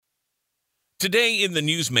Today in the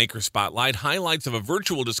Newsmaker Spotlight, highlights of a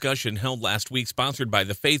virtual discussion held last week sponsored by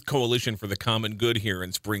the Faith Coalition for the Common Good here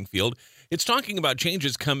in Springfield. It's talking about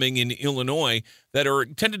changes coming in Illinois that are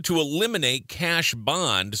intended to eliminate cash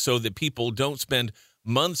bond so that people don't spend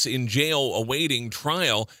months in jail awaiting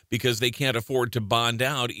trial because they can't afford to bond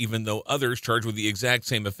out, even though others charged with the exact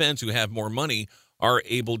same offense who have more money are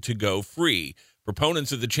able to go free.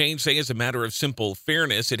 Proponents of the change say it's a matter of simple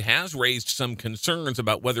fairness. It has raised some concerns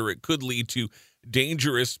about whether it could lead to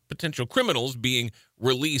dangerous potential criminals being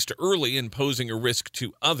released early and posing a risk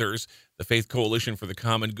to others. The Faith Coalition for the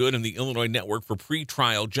Common Good and the Illinois Network for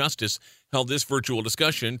Pretrial Justice held this virtual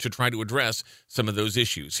discussion to try to address some of those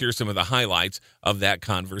issues. Here's some of the highlights of that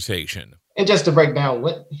conversation. And just to break down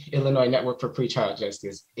what Illinois Network for Pretrial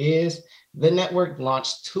Justice is, the network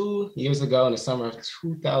launched 2 years ago in the summer of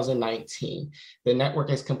 2019. The network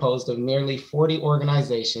is composed of nearly 40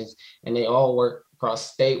 organizations, and they all work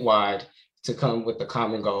across statewide to come with the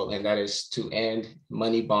common goal, and that is to end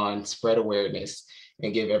money bond, spread awareness,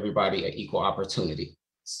 and give everybody an equal opportunity.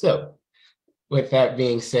 So with that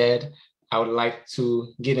being said, I would like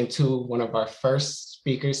to get into one of our first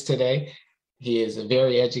speakers today. He is a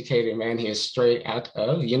very educated man. He is straight out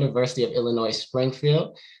of University of Illinois,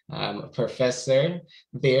 Springfield, a professor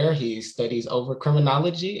there. He studies over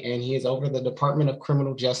criminology, and he is over the Department of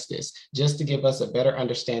Criminal Justice, just to give us a better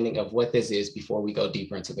understanding of what this is before we go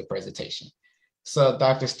deeper into the presentation. So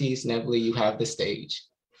Dr. Steve Snebly, you have the stage.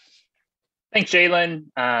 Thanks,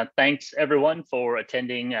 Jalen. Thanks, everyone, for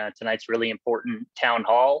attending tonight's really important town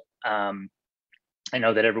hall. I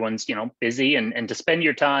know that everyone's busy, and to spend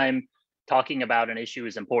your time talking about an issue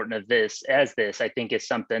as important as this, I think is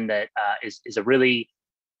something that is a really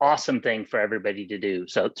awesome thing for everybody to do.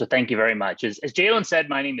 So thank you very much. As Jalen said,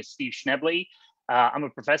 my name is Steve Snebly. I'm a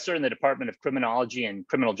professor in the Department of Criminology and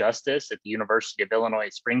Criminal Justice at the University of Illinois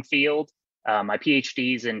at Springfield. My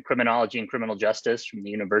PhD is in Criminology and Criminal Justice from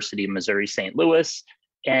the University of Missouri, St. Louis.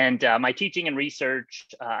 And my teaching and research,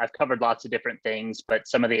 I've covered lots of different things, but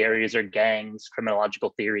some of the areas are gangs,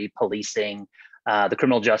 criminological theory, policing, the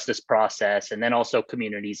criminal justice process, and then also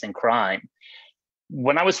communities and crime.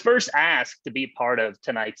 When I was first asked to be part of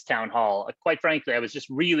tonight's town hall, quite frankly, I was just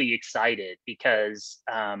really excited because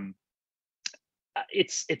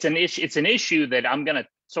it's an issue that I'm going to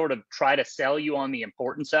sort of try to sell you on the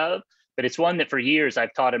importance of, but it's one that for years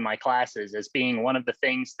I've taught in my classes as being one of the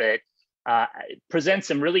things that presents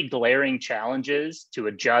some really glaring challenges to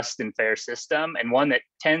a just and fair system, and one that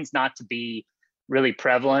tends not to be really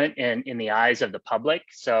prevalent in the eyes of the public.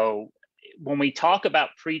 So when we talk about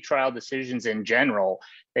pretrial decisions in general,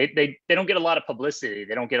 they don't get a lot of publicity.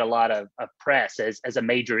 They don't get a lot of press as a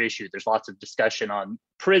major issue. There's lots of discussion on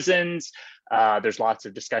prisons. There's lots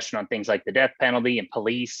of discussion on things like the death penalty and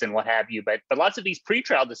police and what have you. But lots of these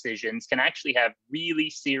pretrial decisions can actually have really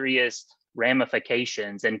serious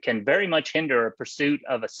ramifications and can very much hinder a pursuit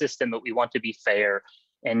of a system that we want to be fair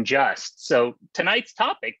and just. So tonight's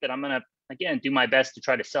topic that I'm going to again, do my best to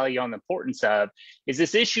try to sell you on the importance of is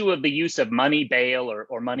this issue of the use of money bail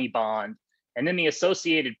or money bond, and then the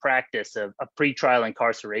associated practice of pretrial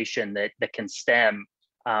incarceration that can stem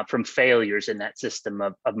from failures in that system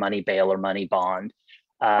of money bail or money bond.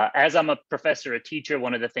 As I'm a professor, a teacher,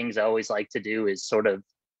 one of the things I always like to do is sort of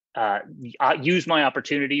use my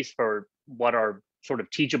opportunities for what are sort of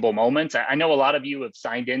teachable moments. I know a lot of you have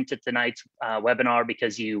signed into tonight's webinar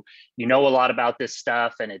because you know a lot about this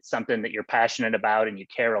stuff and it's something that you're passionate about and you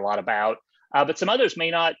care a lot about. But some others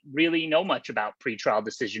may not really know much about pretrial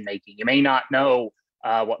decision making. You may not know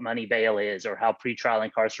what money bail is or how pretrial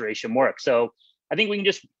incarceration works. So I think we can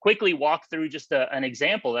just quickly walk through just an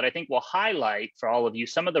example that I think will highlight for all of you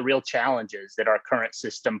some of the real challenges that our current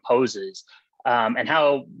system poses, and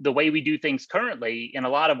how the way we do things currently, in a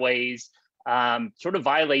lot of ways, sort of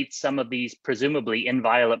violates some of these presumably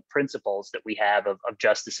inviolate principles that we have of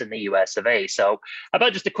justice in the US of A. So how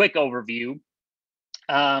about just a quick overview?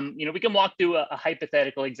 We can walk through a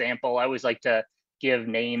hypothetical example. I always like to give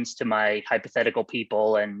names to my hypothetical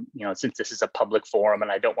people. And, since this is a public forum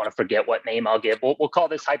and I don't want to forget what name I'll give, we'll call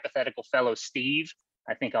this hypothetical fellow Steve.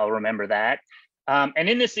 I think I'll remember that. And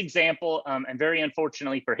in this example, and very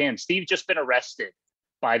unfortunately for him, Steve's just been arrested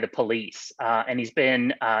by the police, and he's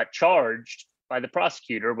been charged by the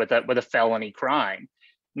prosecutor with a felony crime.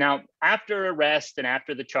 Now, after arrest and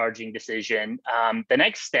after the charging decision, the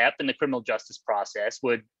next step in the criminal justice process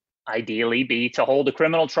would ideally be to hold a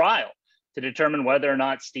criminal trial to determine whether or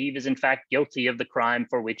not Steve is in fact guilty of the crime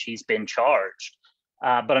for which he's been charged.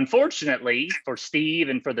 But unfortunately for Steve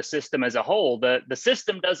and for the system as a whole, the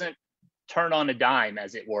system doesn't turn on a dime,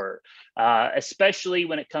 as it were, especially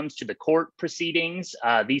when it comes to the court proceedings.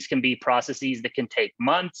 These can be processes that can take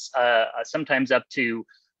months, sometimes up to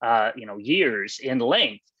years in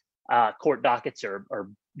length. Court dockets are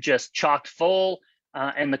just chock full,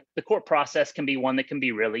 and the court process can be one that can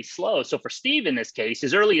be really slow. So for Steve, in this case,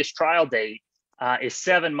 his earliest trial date is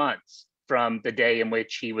 7 months from the day in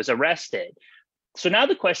which he was arrested. So now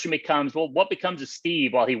the question becomes, well, what becomes of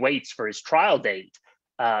Steve while he waits for his trial date?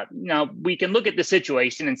 Now, we can look at the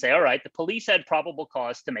situation and say, all right, the police had probable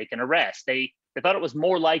cause to make an arrest. They thought it was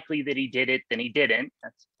more likely that he did it than he didn't.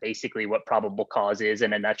 That's basically what probable cause is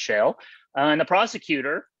in a nutshell. And the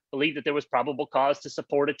prosecutor believed that there was probable cause to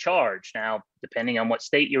support a charge. Now, depending on what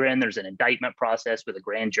state you're in, there's an indictment process with a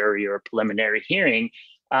grand jury or a preliminary hearing.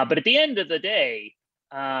 But at the end of the day,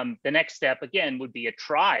 the next step, again, would be a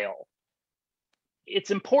trial.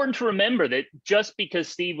 It's important to remember that just because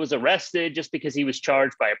Steve was arrested, just because he was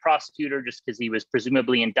charged by a prosecutor, just because he was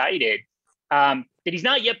presumably indicted, that he's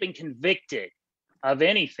not yet been convicted of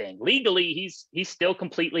anything. Legally, he's still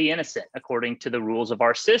completely innocent, according to the rules of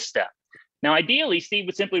our system. Now, ideally, Steve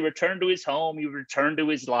would simply return to his home. He would return to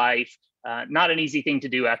his life. Not an easy thing to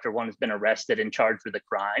do after one has been arrested and charged with a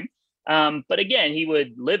crime. But again, he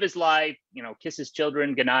would live his life, kiss his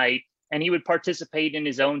children goodnight, and he would participate in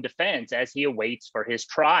his own defense as he awaits for his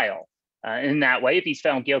trial. In that way, if he's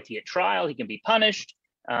found guilty at trial, he can be punished.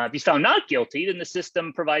 If he's found not guilty, then the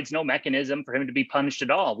system provides no mechanism for him to be punished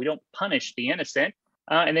at all. We don't punish the innocent,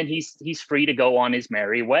 and then he's free to go on his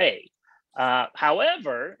merry way.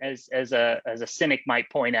 However, as a cynic might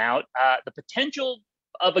point out, the potential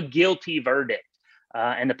of a guilty verdict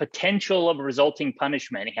and the potential of a resulting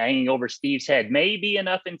punishment hanging over Steve's head may be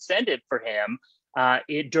enough incentive for him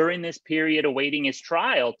during this period awaiting his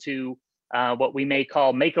trial to what we may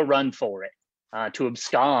call make a run for it, to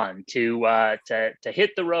abscond, to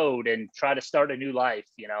hit the road and try to start a new life,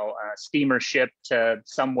 a steamer ship to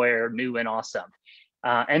somewhere new and awesome.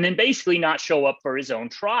 And then basically not show up for his own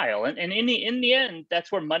trial. And in the end,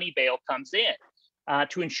 that's where money bail comes in.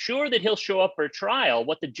 To ensure that he'll show up for a trial,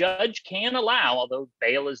 what the judge can allow, although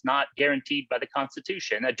bail is not guaranteed by the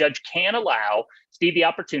Constitution, a judge can allow Steve the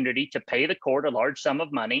opportunity to pay the court a large sum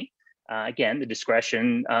of money. Again, the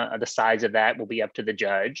discretion, the size of that will be up to the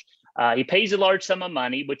judge. He pays a large sum of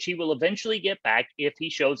money, which he will eventually get back if he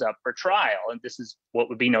shows up for trial. And this is what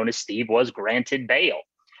would be known as Steve was granted bail.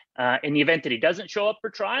 In the event that he doesn't show up for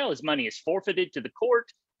trial, his money is forfeited to the court.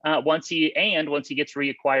 Once he gets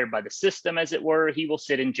reacquired by the system, as it were, he will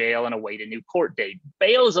sit in jail and await a new court date.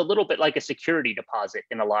 Bail is a little bit like a security deposit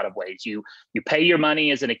in a lot of ways. You pay your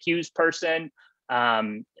money as an accused person.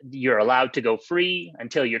 You're allowed to go free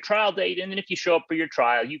until your trial date. And then if you show up for your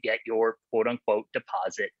trial, you get your quote unquote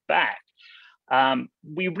deposit back.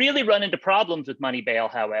 We really run into problems with money bail,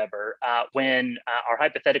 however, when our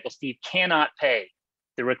hypothetical Steve cannot pay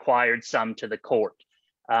the required sum to the court.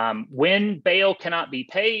 When bail cannot be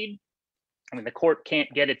paid, the court can't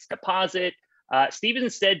get its deposit, Steve is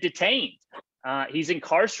instead detained. He's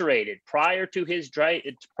incarcerated prior to his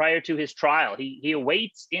trial. He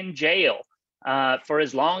awaits in jail for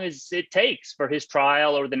as long as it takes for his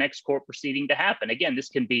trial or the next court proceeding to happen. Again, this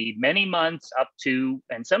can be many months up to,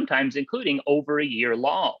 and sometimes including over a year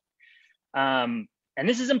long. And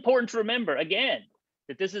this is important to remember, again,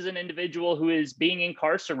 that this is an individual who is being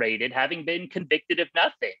incarcerated, having been convicted of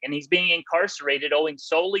nothing. And he's being incarcerated owing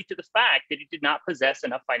solely to the fact that he did not possess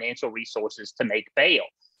enough financial resources to make bail.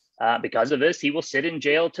 Because of this, he will sit in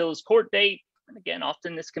jail till his court date. And again,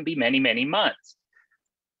 often this can be many, many months.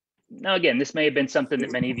 Now, again, this may have been something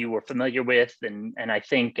that many of you were familiar with. And I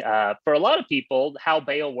think for a lot of people, how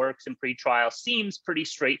bail works in pretrial seems pretty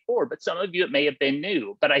straightforward. But some of you, it may have been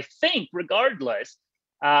new. But I think regardless,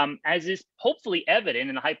 as is hopefully evident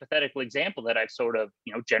in the hypothetical example that I've sort of,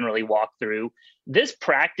 generally walked through, this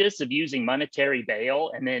practice of using monetary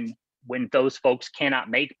bail and then when those folks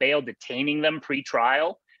cannot make bail, detaining them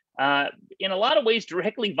pre-trial, in a lot of ways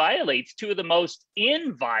directly violates two of the most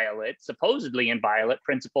supposedly inviolate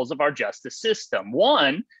principles of our justice system.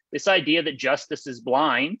 One, this idea that justice is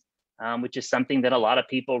blind, which is something that a lot of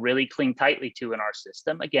people really cling tightly to in our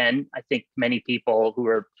system. Again, I think many people who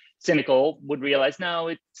are cynical would realize, no,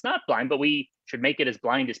 it's not blind, but we should make it as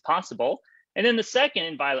blind as possible. And then the second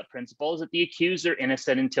inviolate principle is that the accused are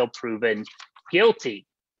innocent until proven guilty.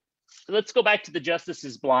 So let's go back to the justice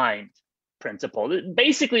is blind principle.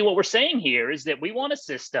 Basically, what we're saying here is that we want a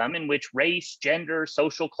system in which race, gender,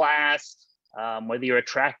 social class, whether you're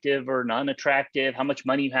attractive or non-attractive, how much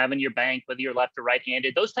money you have in your bank, whether you're left or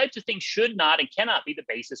right-handed, those types of things should not and cannot be the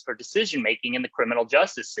basis for decision-making in the criminal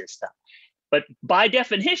justice system. But by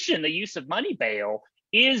definition, the use of money bail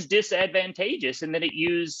is disadvantageous in that it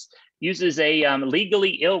uses a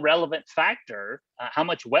legally irrelevant factor, how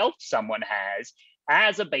much wealth someone has,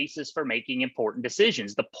 as a basis for making important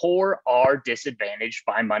decisions. The poor are disadvantaged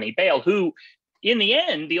by money bail, who, in the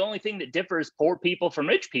end, the only thing that differs poor people from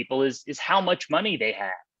rich people is how much money they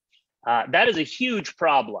have. That is a huge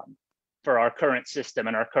problem for our current system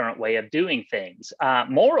and our current way of doing things.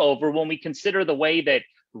 Moreover, when we consider the way that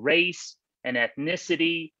race and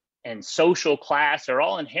ethnicity and social class are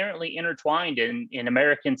all inherently intertwined in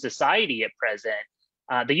American society at present,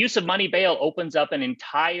 the use of money bail opens up an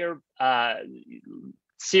entire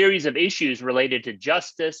series of issues related to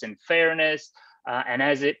justice and fairness, and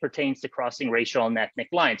as it pertains to crossing racial and ethnic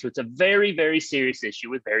lines. So it's a very, very serious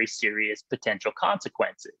issue with very serious potential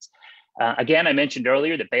consequences. Again, I mentioned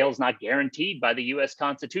earlier that bail is not guaranteed by the U.S.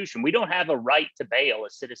 Constitution. We don't have a right to bail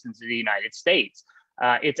as citizens of the United States.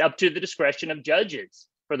 It's up to the discretion of judges,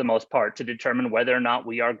 for the most part, to determine whether or not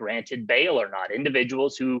we are granted bail or not.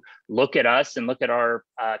 Individuals who look at us and look at our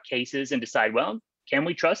cases and decide, well, can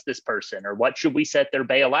we trust this person, or what should we set their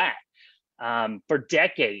bail at? For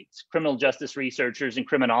decades, criminal justice researchers and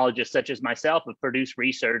criminologists such as myself have produced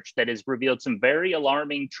research that has revealed some very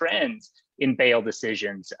alarming trends in bail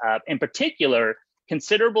decisions. In particular,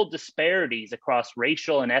 considerable disparities across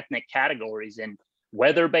racial and ethnic categories in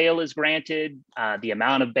whether bail is granted, the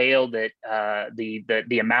amount of bail that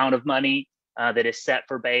the amount of money that is set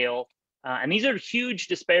for bail. And these are huge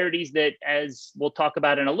disparities that, as we'll talk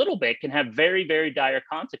about in a little bit, can have very, very dire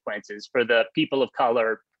consequences for the people of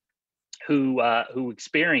color who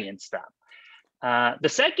experience them. The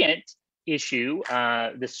second issue,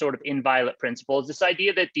 this sort of inviolate principle, is this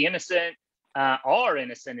idea that the innocent are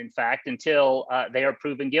innocent, in fact, until they are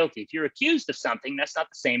proven guilty. If you're accused of something, that's not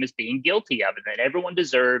the same as being guilty of it, and everyone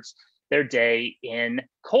deserves their day in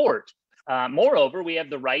court. Moreover, we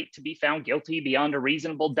have the right to be found guilty beyond a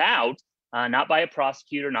reasonable doubt, not by a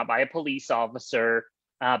prosecutor, not by a police officer,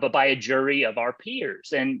 but by a jury of our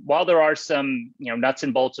peers. And while there are some, nuts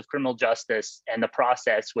and bolts of criminal justice and the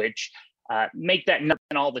process which make that not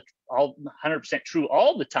all 100% true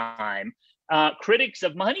all the time, critics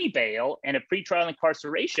of money bail and of pretrial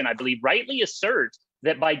incarceration, I believe, rightly assert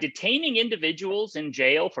that by detaining individuals in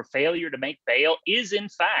jail for failure to make bail is, in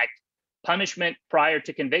fact, punishment prior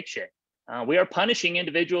to conviction. We are punishing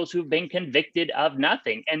individuals who've been convicted of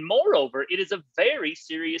nothing. And moreover, it is a very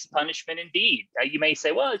serious punishment indeed. You may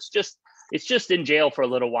say, well, it's just in jail for a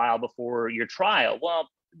little while before your trial. Well,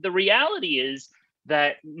 the reality is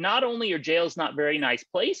that not only are jails not very nice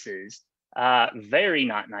places, very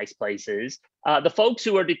not nice places, the folks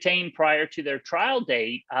who are detained prior to their trial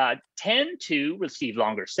date tend to receive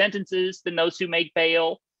longer sentences than those who make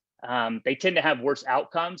bail. They tend to have worse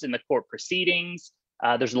outcomes in the court proceedings.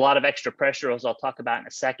 There's a lot of extra pressure, as I'll talk about in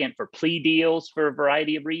a second, for plea deals for a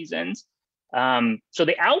variety of reasons. So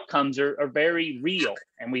the outcomes are very real,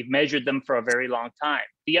 and we've measured them for a very long time.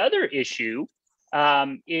 The other issue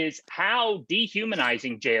is how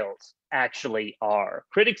dehumanizing jails actually are.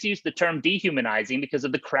 Critics use the term dehumanizing because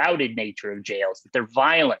of the crowded nature of jails, that they're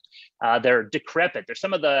violent, they're decrepit. They're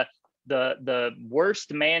some of the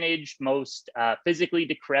worst managed, most physically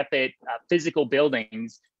decrepit physical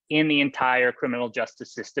buildings in the entire criminal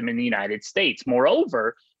justice system in the United States.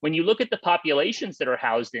 Moreover, when you look at the populations that are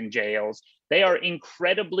housed in jails, they are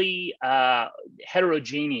incredibly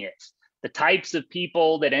heterogeneous. The types of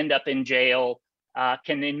people that end up in jail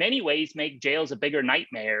can in many ways make jails a bigger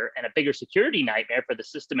nightmare and a bigger security nightmare for the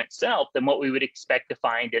system itself than what we would expect to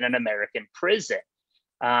find in an American prison.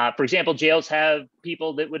 For example, jails have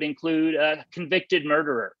people that would include a convicted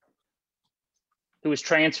murderer who was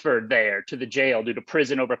transferred there to the jail due to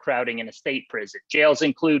prison overcrowding in a state prison. Jails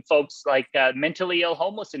include folks like mentally ill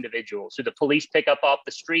homeless individuals who the police pick up off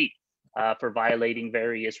the street for violating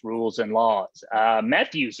various rules and laws,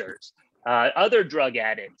 meth users, other drug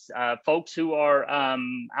addicts, folks who are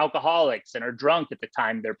alcoholics and are drunk at the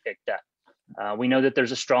time they're picked up. We know that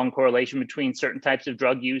there's a strong correlation between certain types of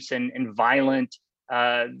drug use and violent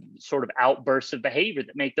sort of outbursts of behavior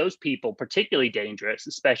that make those people particularly dangerous,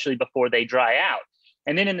 especially before they dry out.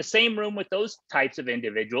 And then in the same room with those types of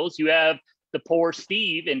individuals, you have the poor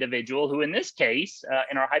Steve individual who, in this case,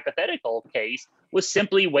 in our hypothetical case, was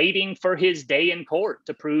simply waiting for his day in court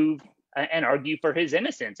to prove and argue for his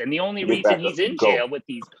innocence. And the only reason he's in jail with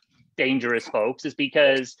these dangerous folks is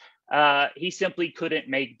because he simply couldn't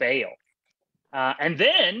make bail. And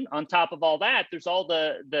then on top of all that, there's all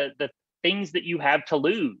the things that you have to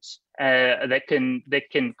lose that can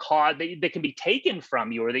be taken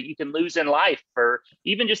from you, or that you can lose in life for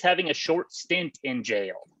even just having a short stint in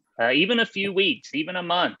jail, even a few weeks, even a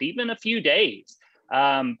month, even a few days.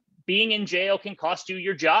 being in jail can cost you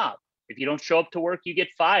your job. If you don't show up to work, you get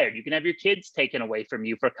fired. You can have your kids taken away from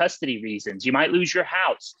you for custody reasons. You might lose your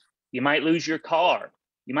house. You might lose your car.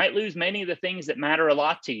 You might lose many of the things that matter a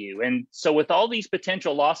lot to you. And so with all these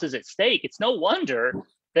potential losses at stake, it's no wonder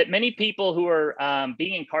that many people who are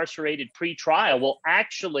being incarcerated pre-trial will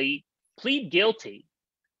actually plead guilty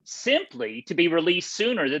simply to be released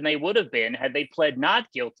sooner than they would have been had they pled not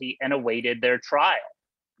guilty and awaited their trial.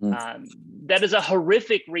 That is a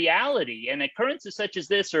horrific reality, and occurrences such as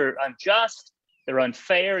this are unjust, they're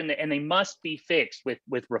unfair, and they must be fixed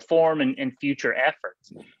with reform and future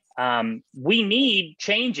efforts. We need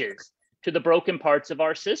changes to the broken parts of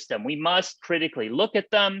our system. We must critically look at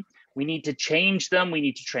them. We need to change them. We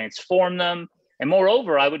need to transform them. And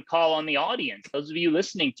moreover, I would call on the audience, those of you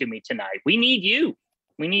listening to me tonight, we need you.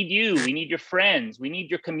 We need you. We need your friends. We need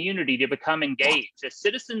your community to become engaged. As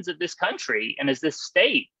citizens of this country and as this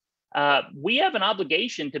state, we have an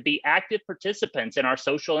obligation to be active participants in our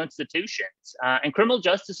social institutions. And criminal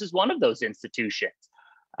justice is one of those institutions.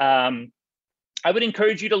 I would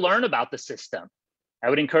encourage you to learn about the system. I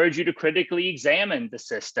would encourage you to critically examine the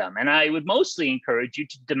system. And I would mostly encourage you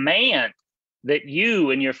to demand that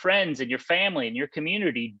you and your friends and your family and your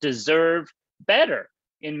community deserve better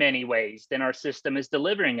in many ways than our system is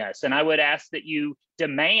delivering us. And I would ask that you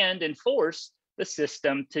demand and force the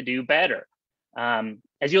system to do better.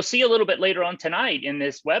 As you'll see a little bit later on tonight in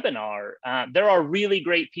this webinar, there are really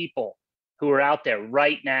great people who are out there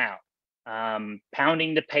right now,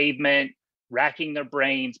 pounding the pavement, racking their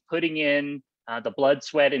brains, putting in the blood,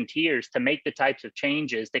 sweat, and tears to make the types of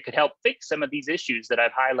changes that could help fix some of these issues that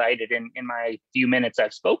I've highlighted in my few minutes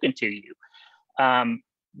I've spoken to you.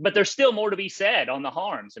 But there's still more to be said on the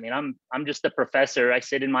harms. I mean, I'm just a professor. I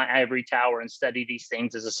sit in my ivory tower and study these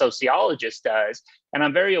things as a sociologist does. And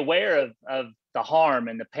I'm very aware of the harm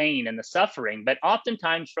and the pain and the suffering, but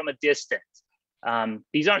oftentimes from a distance.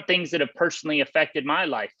 These aren't things that have personally affected my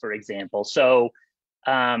life, for example. So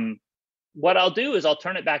what I'll do is I'll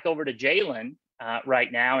turn it back over to Jalen right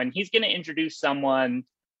now, and he's going to introduce someone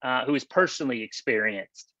who has personally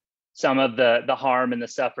experienced some of the harm and the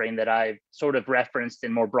suffering that I've sort of referenced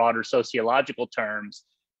in more broader sociological terms.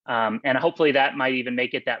 And hopefully that might even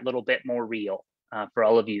make it that little bit more real for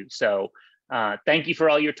all of you. So thank you for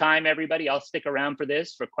all your time, everybody. I'll stick around for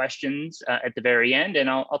this for questions at the very end, and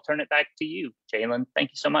I'll turn it back to you, Jalen.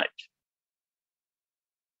 Thank you so much.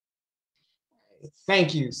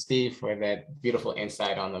 Thank you, Steve, for that beautiful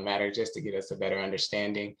insight on the matter, just to get us a better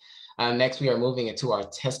understanding. Next, we are moving into our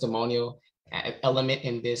testimonial element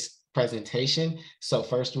in this presentation. So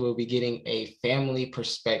first, we'll be getting a family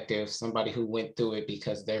perspective, somebody who went through it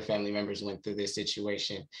because their family members went through this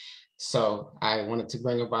situation. So I wanted to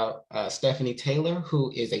bring about Stephanie Taylor, who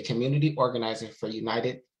is a community organizer for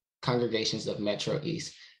United Congregations of Metro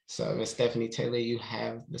East. So Ms. Stephanie Taylor, you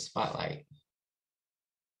have the spotlight.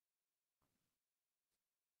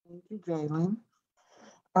 Thank you, Jalen.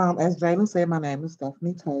 As Jalen said, my name is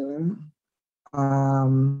Stephanie Taylor.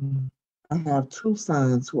 I have two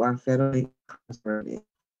sons who are federally incarcerated.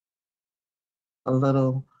 A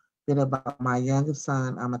little bit about my youngest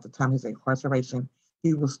son. At the time of his incarceration,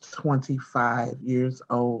 he was 25 years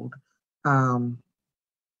old.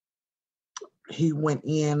 He went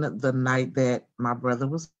in the night that my brother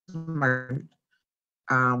was murdered.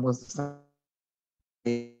 He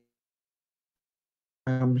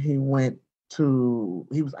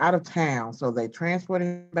was out of town, so they transported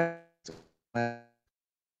him back to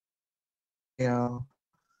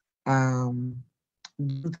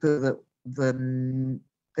due to the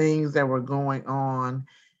things that were going on,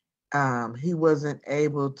 he wasn't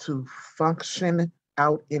able to function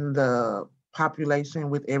out in the population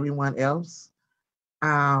with everyone else,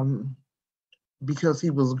 because he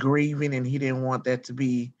was grieving and he didn't want that to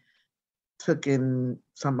be taken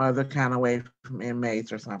some other kind of way from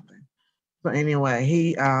inmates or something. So anyway,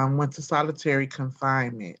 he went to solitary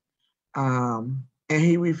confinement, and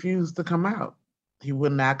he refused to come out. He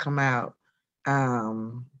would not come out.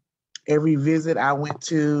 Every visit I went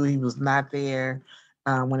to, he was not there.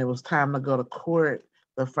 When it was time to go to court,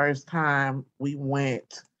 the first time we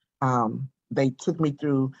went, they took me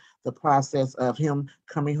through the process of him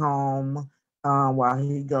coming home while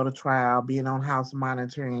he go to trial, being on house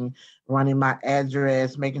monitoring, running my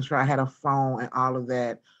address, making sure I had a phone and all of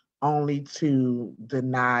that, only to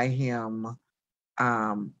deny him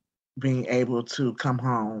being able to come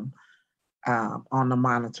home on the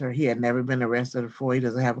monitor. He had never been arrested before. He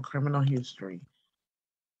doesn't have a criminal history.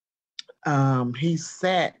 He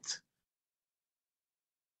sat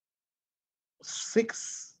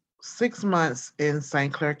 6 months in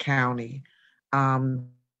St. Clair County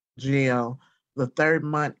jail the third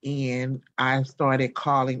month in, I started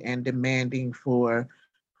calling and demanding for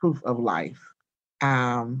proof of life.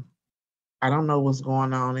 Um, I don't know what's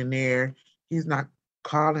going on in there. He's not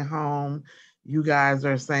calling home. You guys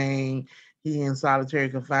are saying he in solitary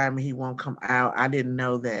confinement, he won't come out. I didn't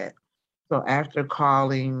know that. So after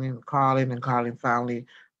calling and calling and calling, finally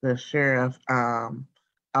the sheriff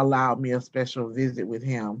allowed me a special visit with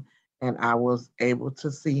him, and I was able to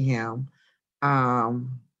see him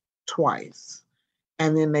twice.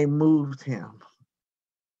 And then they moved him.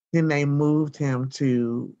 Then they moved him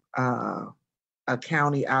to a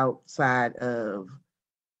county outside of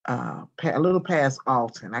a little past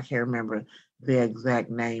Alton. I can't remember the exact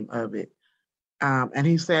name of it. And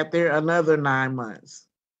he sat there another 9 months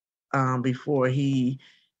before he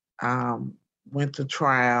went to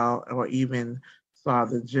trial or even saw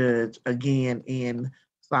the judge again in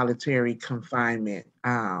solitary confinement,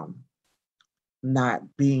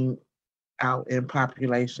 not being out in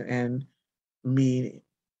population, and me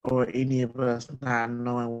or any of us not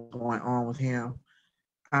knowing what's going on with him.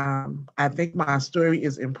 I think my story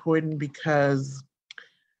is important because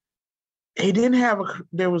he didn't have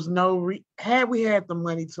there was no, had we had the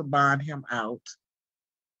money to bond him out,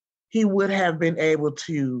 he would have been able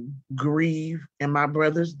to grieve in my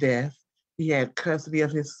brother's death. He had custody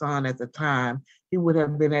of his son at the time. He would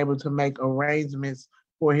have been able to make arrangements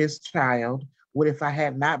for his child. What if I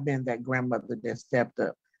had not been that grandmother that stepped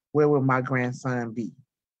up? Where would my grandson be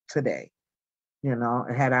today? You know,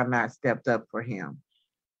 had I not stepped up for him.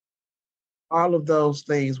 All of those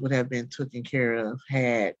things would have been taken care of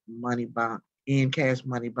had money bond, cash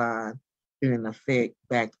money bond been in effect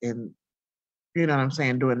back in, you know what I'm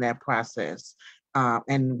saying, during that process.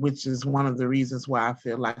 And which is one of the reasons why I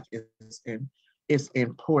feel like it's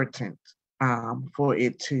important for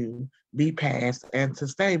it to be passed and to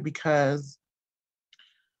stay, because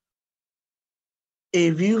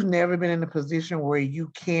if you've never been in a position where you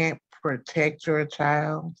can't protect your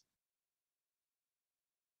child,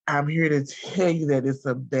 I'm here to tell you that it's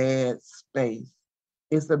a bad space.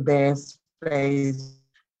 It's a bad space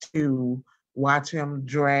to watch him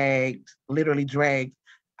literally dragged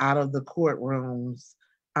out of the courtrooms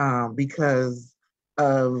because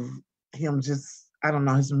of him just, I don't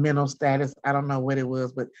know, his mental status. I don't know what it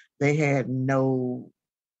was, but they had no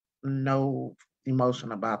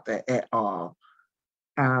emotion about that at all.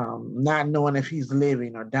 Not knowing if he's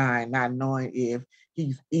living or dying, not knowing if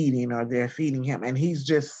he's eating or they're feeding him, and he's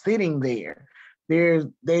just sitting there.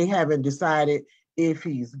 They haven't decided if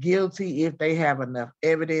he's guilty, if they have enough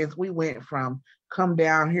evidence. We went from come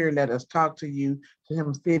down here, let us talk to you, to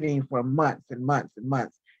him sitting for months and months and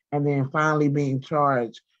months, and then finally being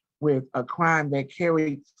charged with a crime that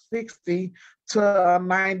carried 60 to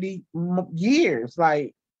 90 years.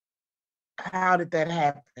 Like, how did that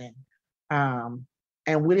happen?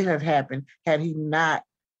 And would it have happened had he not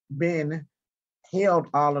been held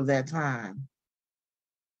all of that time?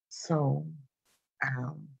 So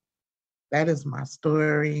that is my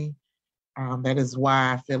story. That is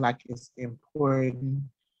why I feel like it's important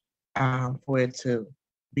for it to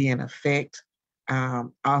be in effect.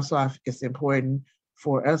 Also, it's important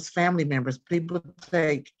for us family members. People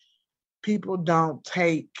don't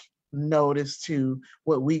take notice to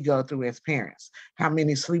what we go through as parents, how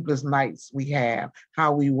many sleepless nights we have,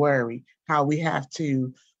 how we worry, how we have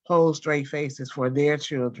to hold straight faces for their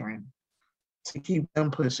children to keep them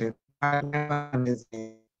pushing. My son is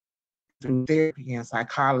through therapy and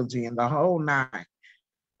psychology and the whole nine,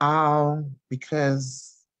 all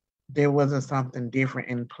because there wasn't something different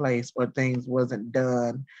in place or things wasn't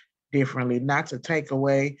done differently. Not to take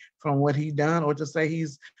away from what he done or to say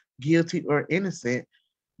he's guilty or innocent,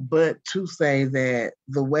 but to say that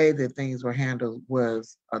the way that things were handled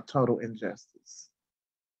was a total injustice.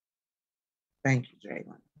 Thank you,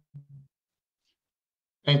 Jalen.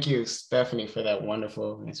 Thank you, Stephanie, for that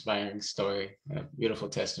wonderful, inspiring story, a beautiful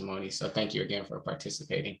testimony. So thank you again for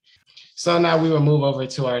participating. So now we will move over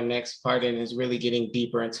to our next part, and is really getting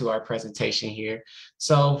deeper into our presentation here.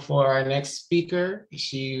 So for our next speaker,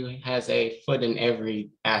 she has a foot in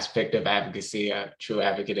every aspect of advocacy, a true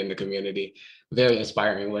advocate in the community. Very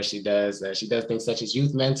inspiring what she does. She does things such as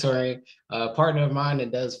youth mentoring, a partner of mine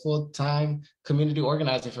that does full-time community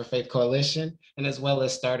organizing for Faith Coalition, and as well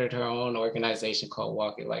as started her own organization called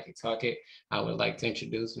Walk It Like It Talk It. I would like to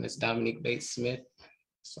introduce Ms. Dominique Bates-Smith.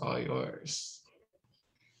 It's all yours.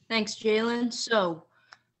 Thanks, Jalen. So,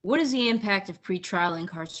 what is the impact of pretrial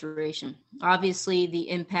incarceration? Obviously, the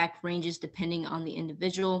impact ranges depending on the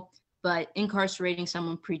individual, but incarcerating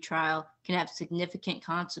someone pretrial can have significant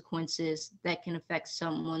consequences that can affect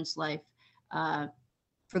someone's life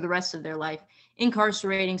for the rest of their life.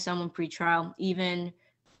 Incarcerating someone pretrial, even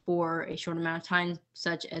for a short amount of time,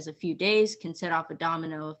 such as a few days, can set off a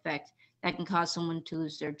domino effect that can cause someone to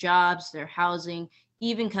lose their jobs, their housing,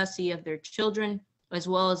 even custody of their children, as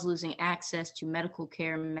well as losing access to medical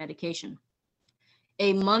care and medication.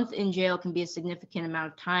 A month in jail can be a significant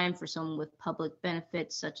amount of time for someone with public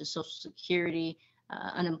benefits such as Social Security,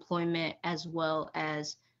 unemployment, as well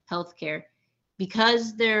as health care.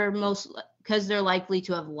 Because they're likely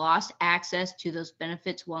to have lost access to those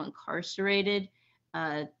benefits while incarcerated,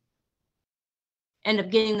 end up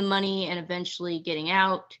getting the money and eventually getting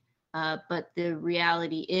out. But the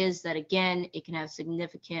reality is that, again, it can have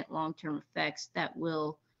significant long-term effects that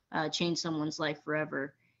will change someone's life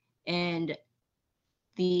forever. And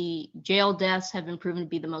the jail deaths have been proven to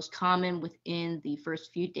be the most common within the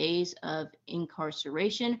first few days of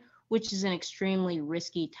incarceration, which is an extremely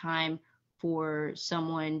risky time for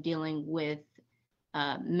someone dealing with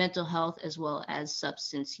mental health as well as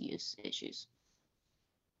substance use issues.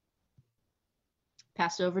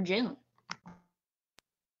 Pass it over, Jalen.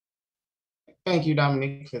 Thank you,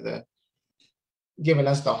 Dominique, for giving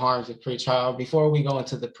us the harms of pretrial. Before we go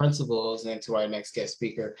into the principles and to our next guest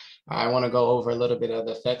speaker, I want to go over a little bit of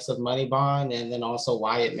the effects of money bond and then also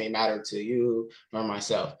why it may matter to you or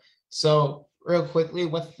myself. So real quickly,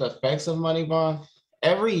 what's the effects of money bond?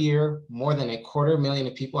 Every year, more than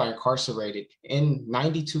 250,000 people are incarcerated in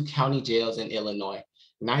 92 county jails in Illinois.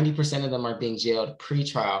 90% of them are being jailed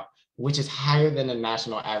pretrial, which is higher than the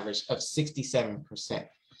national average of 67%.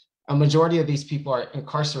 A majority of these people are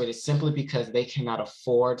incarcerated simply because they cannot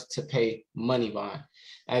afford to pay money bond,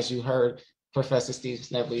 as you heard Professor Steve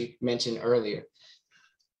Snevely mention earlier.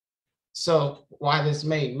 So why this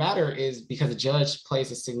may matter is because a judge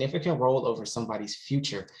plays a significant role over somebody's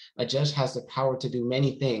future. A judge has the power to do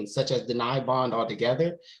many things, such as deny bond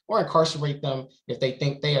altogether or incarcerate them if they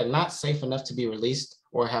think they are not safe enough to be released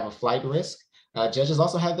or have a flight risk. Judges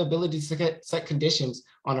also have the ability to set conditions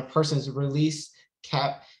on a person's release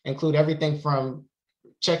cap, include everything from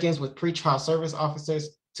check-ins with pretrial service officers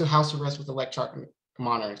to house arrest with electronic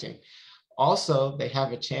monitoring. Also, they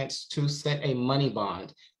have a chance to set a money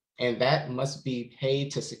bond, and that must be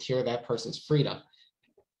paid to secure that person's freedom.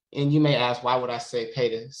 And you may ask, why would I say pay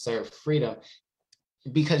to serve freedom?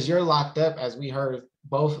 Because you're locked up, as we heard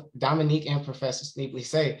both Dominique and Professor Snevely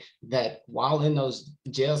say, that while in those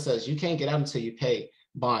jail cells, you can't get out until you pay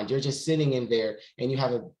bond. You're just sitting in there and you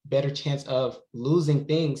have a better chance of losing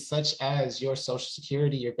things such as your Social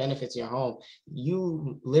Security, your benefits, your home.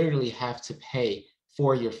 You literally have to pay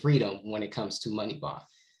for your freedom when it comes to money bond.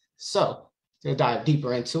 So to dive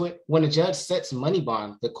deeper into it, when a judge sets money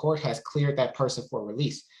bond, the court has cleared that person for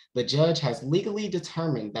release. The judge has legally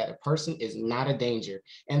determined that a person is not a danger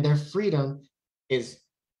and their freedom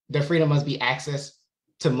must be access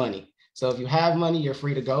to money. So if you have money, you're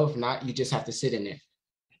free to go. If not, you just have to sit in there.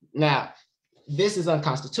 Now, this is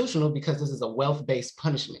unconstitutional because this is a wealth-based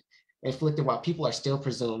punishment inflicted while people are still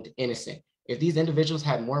presumed innocent. If these individuals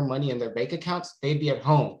had more money in their bank accounts, they'd be at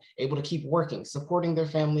home, able to keep working, supporting their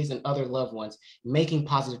families and other loved ones, making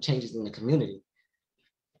positive changes in the community.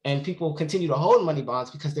 And people continue to hold money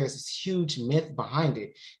bonds because there's this huge myth behind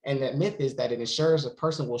it. And that myth is that it ensures a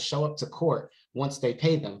person will show up to court once they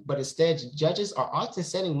pay them. But instead, judges are often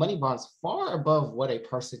setting money bonds far above what a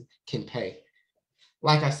person can pay.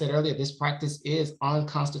 Like I said earlier, this practice is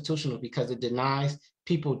unconstitutional because it denies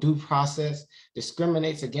people due process,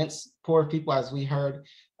 discriminates against poor people, as we heard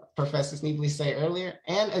Professor Snevely say earlier,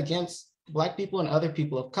 and against Black people and other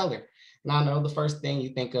people of color. Now, I know the first thing you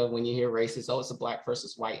think of when you hear race is, oh, it's a Black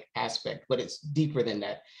versus white aspect, but it's deeper than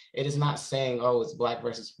that. It is not saying, oh, it's Black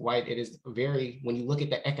versus white. It is when you look at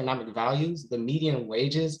the economic values, the median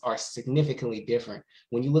wages are significantly different.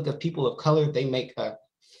 When you look at people of color, they make a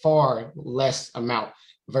far less amount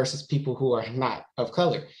versus people who are not of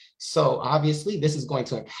color. So obviously this is going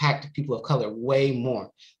to impact people of color way more.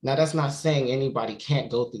 Now, that's not saying anybody can't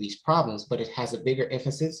go through these problems, but it has a bigger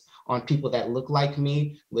emphasis on people that look like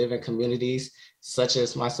me, live in communities such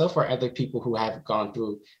as myself, or other people who have gone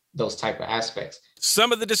through those type of aspects.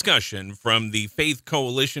 Some of the discussion from the Faith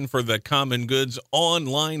Coalition for the Common Good's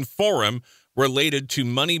online forum related to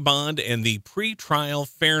money bond and the Pretrial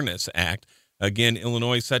Fairness Act. Again,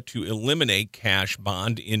 Illinois is set to eliminate cash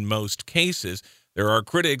bond in most cases. There are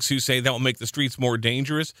critics who say that will make the streets more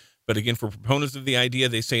dangerous. But again, for proponents of the idea,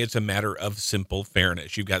 they say it's a matter of simple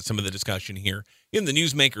fairness. You've got some of the discussion here in the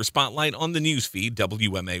Newsmaker Spotlight on the newsfeed,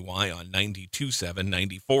 WMAY on 92.7,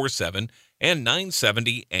 94.7, and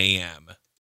 970 AM.